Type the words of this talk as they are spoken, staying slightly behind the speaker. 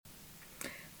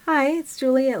Hi, it's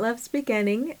Julie at Love's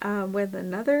Beginning with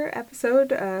another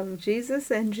episode of Jesus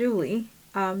and Julie.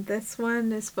 This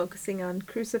one is focusing on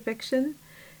crucifixion,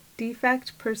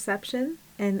 defect perception,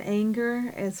 and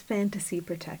anger as fantasy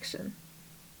protection.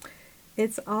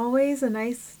 It's always a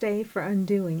nice day for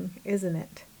undoing, isn't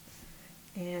it?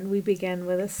 And we begin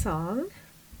with a song.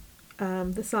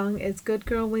 The song is Good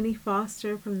Girl Winnie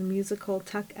Foster from the musical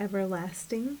Tuck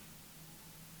Everlasting.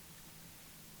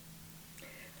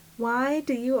 Why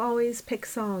do you always pick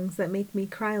songs that make me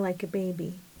cry like a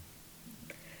baby?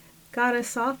 Gotta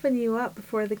soften you up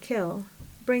before the kill.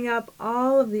 Bring up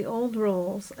all of the old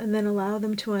roles and then allow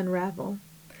them to unravel.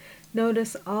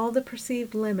 Notice all the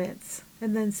perceived limits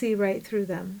and then see right through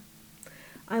them.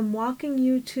 I'm walking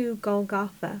you to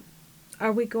Golgotha.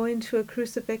 Are we going to a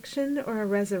crucifixion or a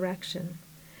resurrection?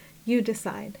 You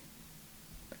decide.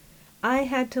 I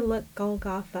had to look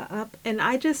Golgotha up and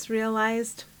I just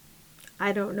realized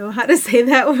I don't know how to say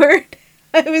that word.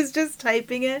 I was just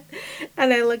typing it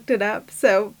and I looked it up,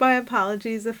 so my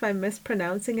apologies if I'm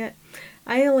mispronouncing it.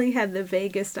 I only had the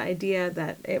vaguest idea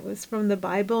that it was from the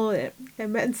Bible. It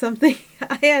meant something.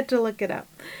 I had to look it up.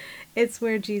 It's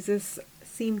where Jesus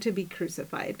seemed to be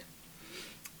crucified.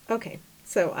 Okay,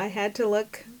 so I had to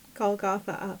look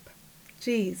Golgotha up.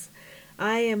 Geez,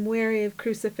 I am wary of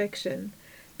crucifixion,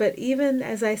 but even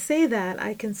as I say that,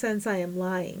 I can sense I am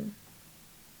lying.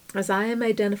 As I am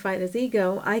identified as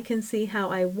ego, I can see how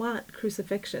I want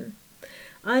crucifixion.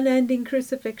 Unending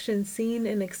crucifixion seen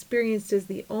and experienced is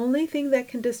the only thing that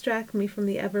can distract me from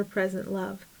the ever-present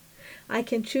love. I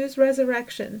can choose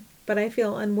resurrection, but I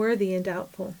feel unworthy and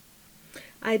doubtful.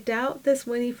 I doubt this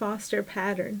Winnie Foster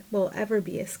pattern will ever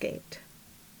be escaped.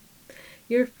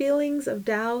 Your feelings of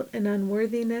doubt and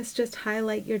unworthiness just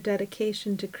highlight your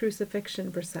dedication to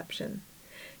crucifixion perception.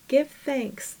 Give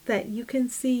thanks that you can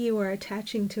see you are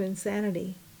attaching to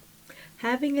insanity.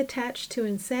 Having attached to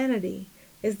insanity,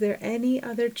 is there any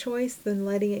other choice than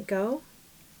letting it go?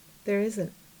 There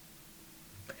isn't.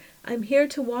 I'm here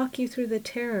to walk you through the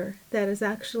terror that is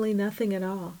actually nothing at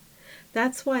all.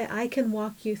 That's why I can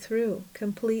walk you through,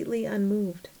 completely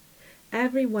unmoved.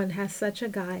 Everyone has such a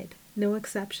guide, no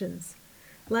exceptions.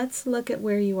 Let's look at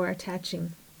where you are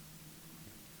attaching.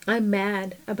 I'm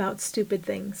mad about stupid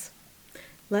things.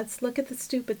 Let's look at the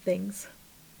stupid things.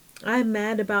 I'm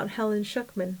mad about Helen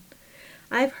Schucman.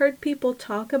 I've heard people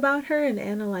talk about her and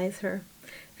analyze her.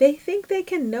 They think they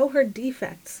can know her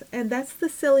defects, and that's the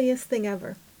silliest thing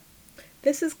ever.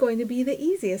 This is going to be the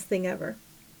easiest thing ever.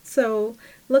 So,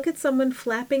 look at someone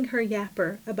flapping her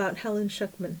yapper about Helen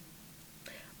Schucman.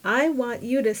 I want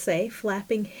you to say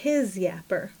flapping his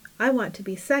yapper. I want to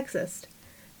be sexist.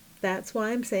 That's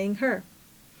why I'm saying her.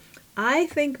 I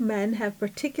think men have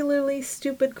particularly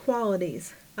stupid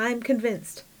qualities. I'm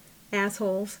convinced.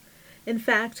 Assholes. In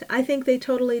fact, I think they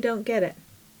totally don't get it.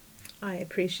 I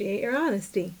appreciate your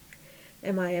honesty.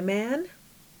 Am I a man?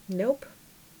 Nope.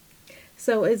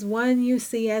 So is one you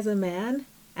see as a man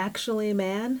actually a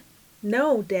man?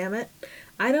 No, damn it.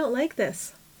 I don't like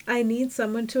this. I need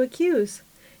someone to accuse.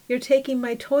 You're taking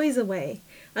my toys away.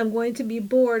 I'm going to be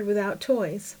bored without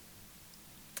toys.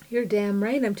 You're damn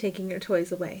right I'm taking your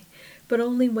toys away, but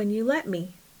only when you let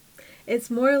me. It's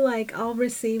more like I'll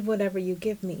receive whatever you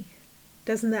give me.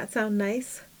 Doesn't that sound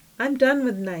nice? I'm done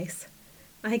with nice.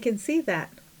 I can see that.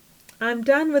 I'm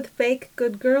done with fake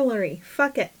good girlery.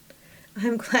 Fuck it.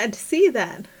 I'm glad to see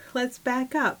that. Let's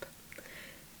back up.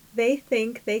 They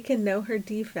think they can know her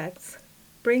defects.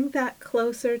 Bring that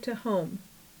closer to home.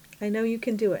 I know you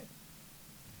can do it.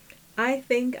 I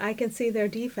think I can see their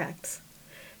defects.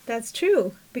 That's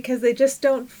true, because they just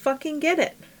don't fucking get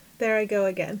it. There I go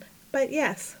again. But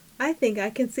yes, I think I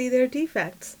can see their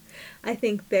defects. I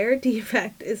think their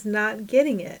defect is not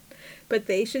getting it, but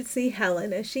they should see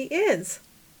Helen as she is.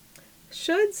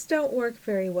 Shoulds don't work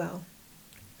very well.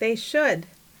 They should.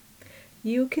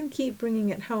 You can keep bringing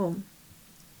it home.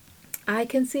 I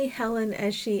can see Helen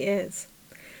as she is,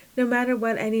 no matter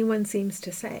what anyone seems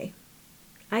to say.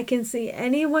 I can see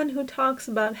anyone who talks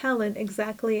about Helen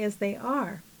exactly as they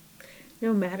are,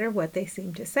 no matter what they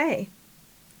seem to say.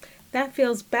 That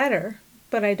feels better,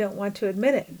 but I don't want to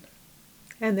admit it.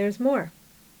 And there's more.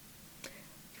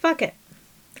 Fuck it.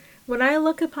 When I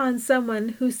look upon someone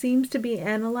who seems to be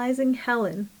analyzing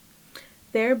Helen,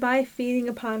 thereby feeding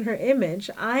upon her image,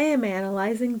 I am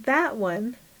analyzing that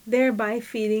one, thereby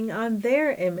feeding on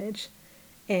their image,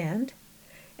 and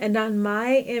on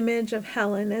my image of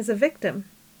Helen as a victim.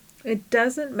 It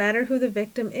doesn't matter who the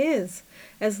victim is,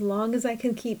 as long as I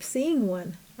can keep seeing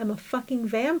one. I'm a fucking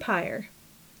vampire.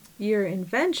 Your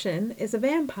invention is a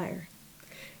vampire.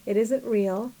 It isn't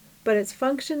real, but its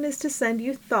function is to send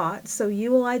you thoughts so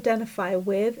you will identify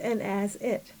with and as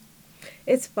it.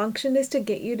 Its function is to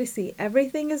get you to see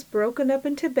everything is broken up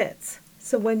into bits,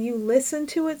 so when you listen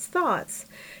to its thoughts,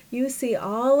 you see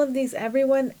all of these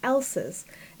everyone else's,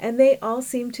 and they all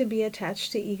seem to be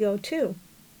attached to ego too.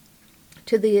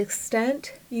 To the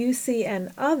extent you see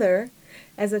an other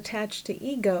as attached to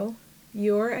ego,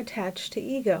 you're attached to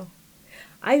ego.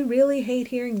 I really hate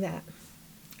hearing that.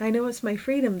 I know it's my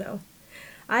freedom, though.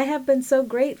 I have been so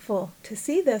grateful to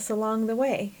see this along the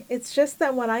way. It's just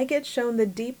that when I get shown the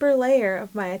deeper layer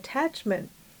of my attachment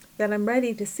that I'm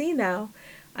ready to see now,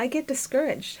 I get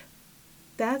discouraged.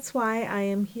 That's why I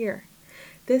am here.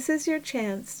 This is your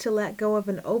chance to let go of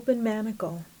an open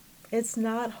manacle. It's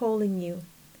not holding you.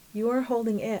 You're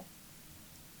holding it.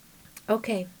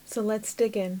 Okay, so let's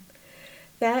dig in.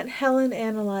 That Helen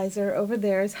analyzer over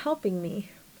there is helping me.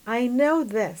 I know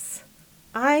this.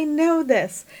 I know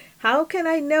this. How can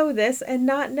I know this and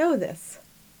not know this?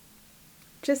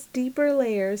 Just deeper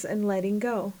layers and letting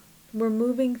go. We're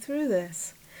moving through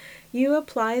this. You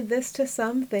applied this to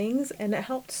some things and it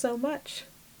helped so much.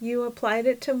 You applied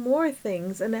it to more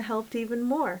things and it helped even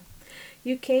more.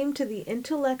 You came to the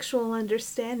intellectual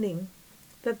understanding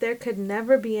that there could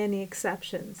never be any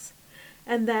exceptions,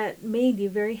 and that made you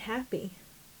very happy.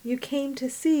 You came to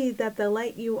see that the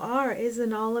light you are is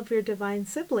in all of your divine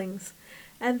siblings,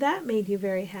 and that made you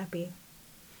very happy.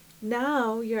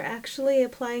 Now you're actually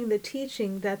applying the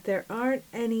teaching that there aren't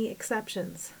any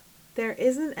exceptions. There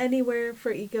isn't anywhere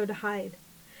for ego to hide.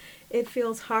 It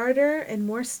feels harder and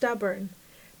more stubborn,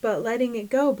 but letting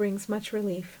it go brings much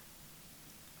relief.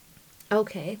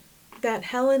 Okay, that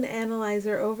Helen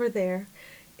analyzer over there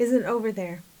isn't over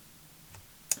there.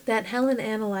 That Helen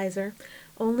analyzer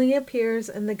only appears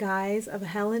in the guise of a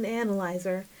Helen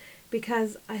analyzer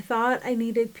because I thought I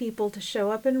needed people to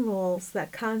show up in roles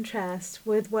that contrast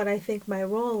with what I think my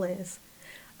role is.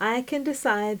 I can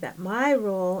decide that my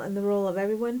role and the role of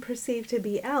everyone perceived to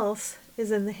be else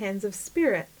is in the hands of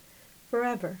Spirit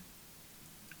forever.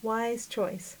 Wise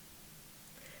choice.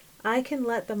 I can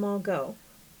let them all go.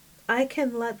 I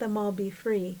can let them all be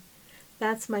free.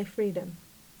 That's my freedom.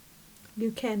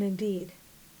 You can indeed.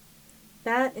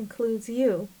 That includes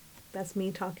you. That's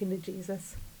me talking to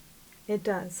Jesus. It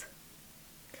does.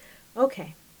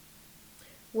 Okay.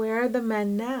 Where are the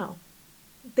men now?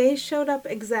 They showed up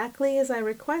exactly as I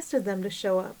requested them to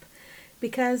show up,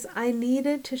 because I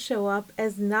needed to show up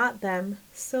as not them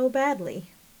so badly.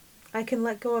 I can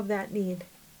let go of that need.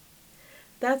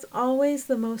 That's always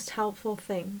the most helpful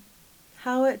thing.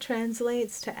 How it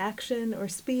translates to action or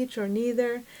speech or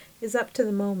neither is up to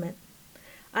the moment.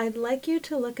 I'd like you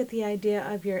to look at the idea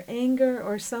of your anger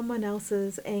or someone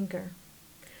else's anger.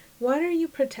 What are you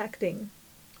protecting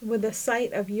with the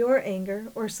sight of your anger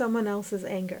or someone else's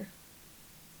anger?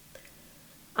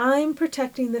 I'm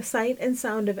protecting the sight and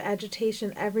sound of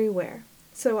agitation everywhere,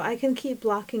 so I can keep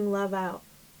blocking love out.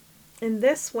 In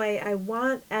this way, I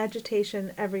want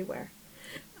agitation everywhere.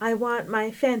 I want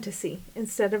my fantasy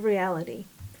instead of reality.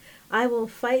 I will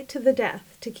fight to the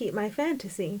death to keep my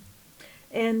fantasy,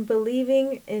 and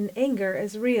believing in anger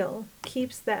as real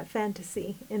keeps that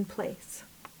fantasy in place.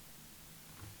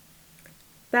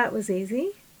 That was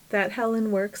easy. That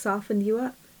Helen work softened you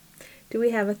up. Do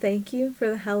we have a thank you for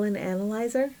the Helen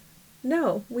analyzer?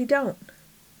 No, we don't.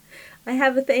 I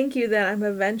have a thank you that I'm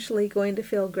eventually going to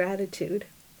feel gratitude,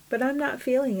 but I'm not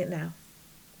feeling it now.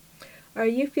 Are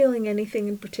you feeling anything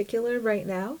in particular right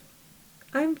now?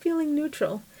 I'm feeling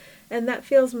neutral, and that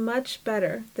feels much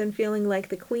better than feeling like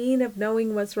the queen of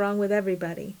knowing what's wrong with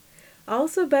everybody.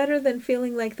 Also better than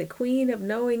feeling like the queen of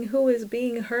knowing who is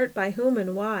being hurt by whom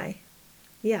and why.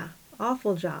 Yeah,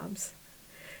 awful jobs.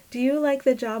 Do you like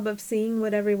the job of seeing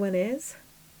what everyone is?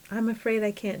 I'm afraid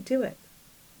I can't do it.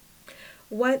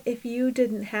 What if you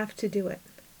didn't have to do it?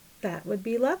 That would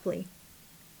be lovely.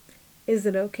 Is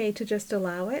it okay to just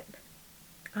allow it?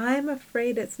 I'm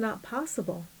afraid it's not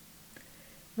possible.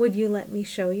 Would you let me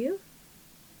show you?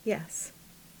 Yes.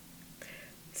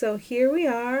 So here we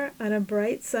are on a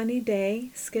bright sunny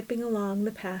day, skipping along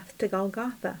the path to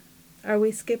Golgotha. Are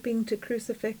we skipping to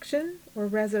crucifixion or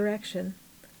resurrection?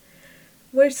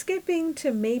 We're skipping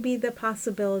to maybe the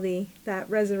possibility that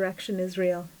resurrection is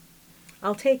real.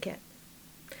 I'll take it.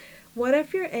 What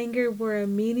if your anger were a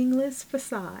meaningless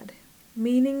facade,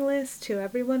 meaningless to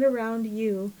everyone around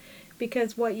you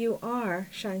because what you are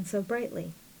shines so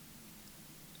brightly?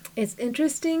 It's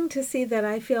interesting to see that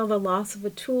I feel the loss of a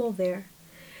tool there.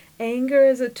 Anger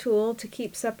is a tool to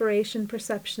keep separation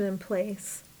perception in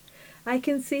place. I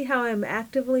can see how I'm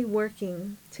actively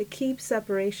working to keep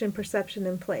separation perception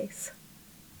in place.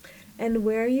 and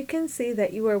where you can see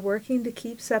that you are working to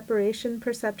keep separation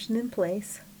perception in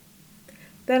place,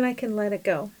 then I can let it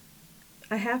go.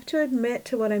 I have to admit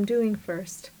to what I'm doing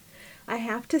first. I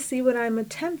have to see what I'm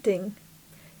attempting.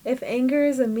 If anger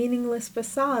is a meaningless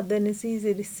facade, then it's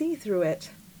easy to see through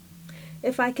it.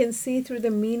 If I can see through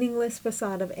the meaningless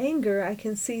facade of anger, I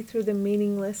can see through the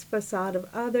meaningless facade of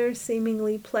other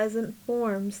seemingly pleasant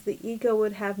forms the ego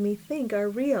would have me think are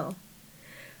real.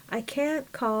 I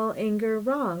can't call anger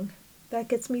wrong. That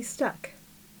gets me stuck.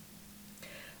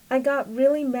 I got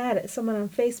really mad at someone on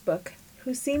Facebook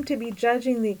who seemed to be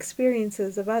judging the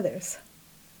experiences of others.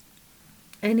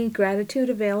 Any gratitude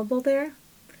available there?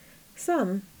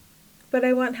 Some, but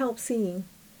I want help seeing.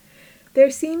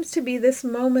 There seems to be this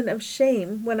moment of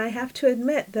shame when I have to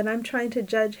admit that I'm trying to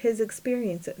judge his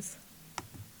experiences.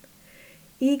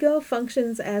 Ego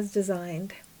functions as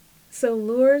designed, so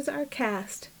lures are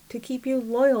cast to keep you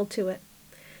loyal to it.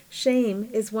 Shame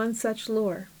is one such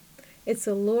lure. It's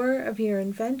a lure of your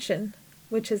invention,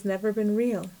 which has never been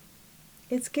real.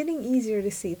 It's getting easier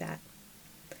to see that.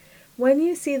 When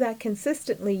you see that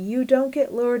consistently, you don't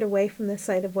get lured away from the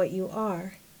sight of what you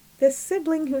are. This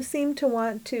sibling who seemed to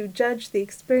want to judge the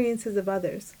experiences of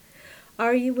others.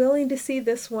 Are you willing to see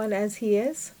this one as he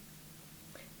is?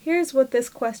 Here's what this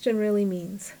question really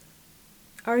means.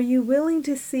 Are you willing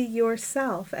to see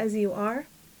yourself as you are?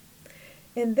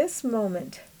 In this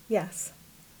moment, yes.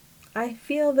 I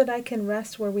feel that I can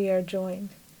rest where we are joined.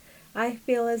 I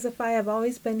feel as if I have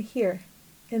always been here,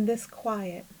 in this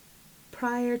quiet,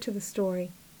 prior to the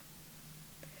story.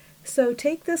 So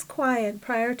take this quiet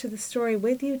prior to the story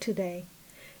with you today,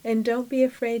 and don't be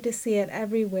afraid to see it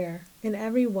everywhere, in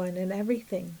everyone and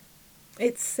everything.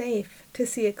 It's safe to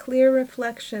see a clear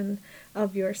reflection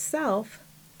of yourself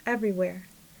everywhere.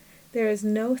 There is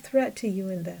no threat to you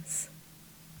in this.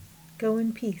 Go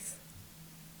in peace.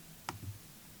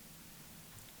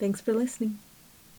 Thanks for listening.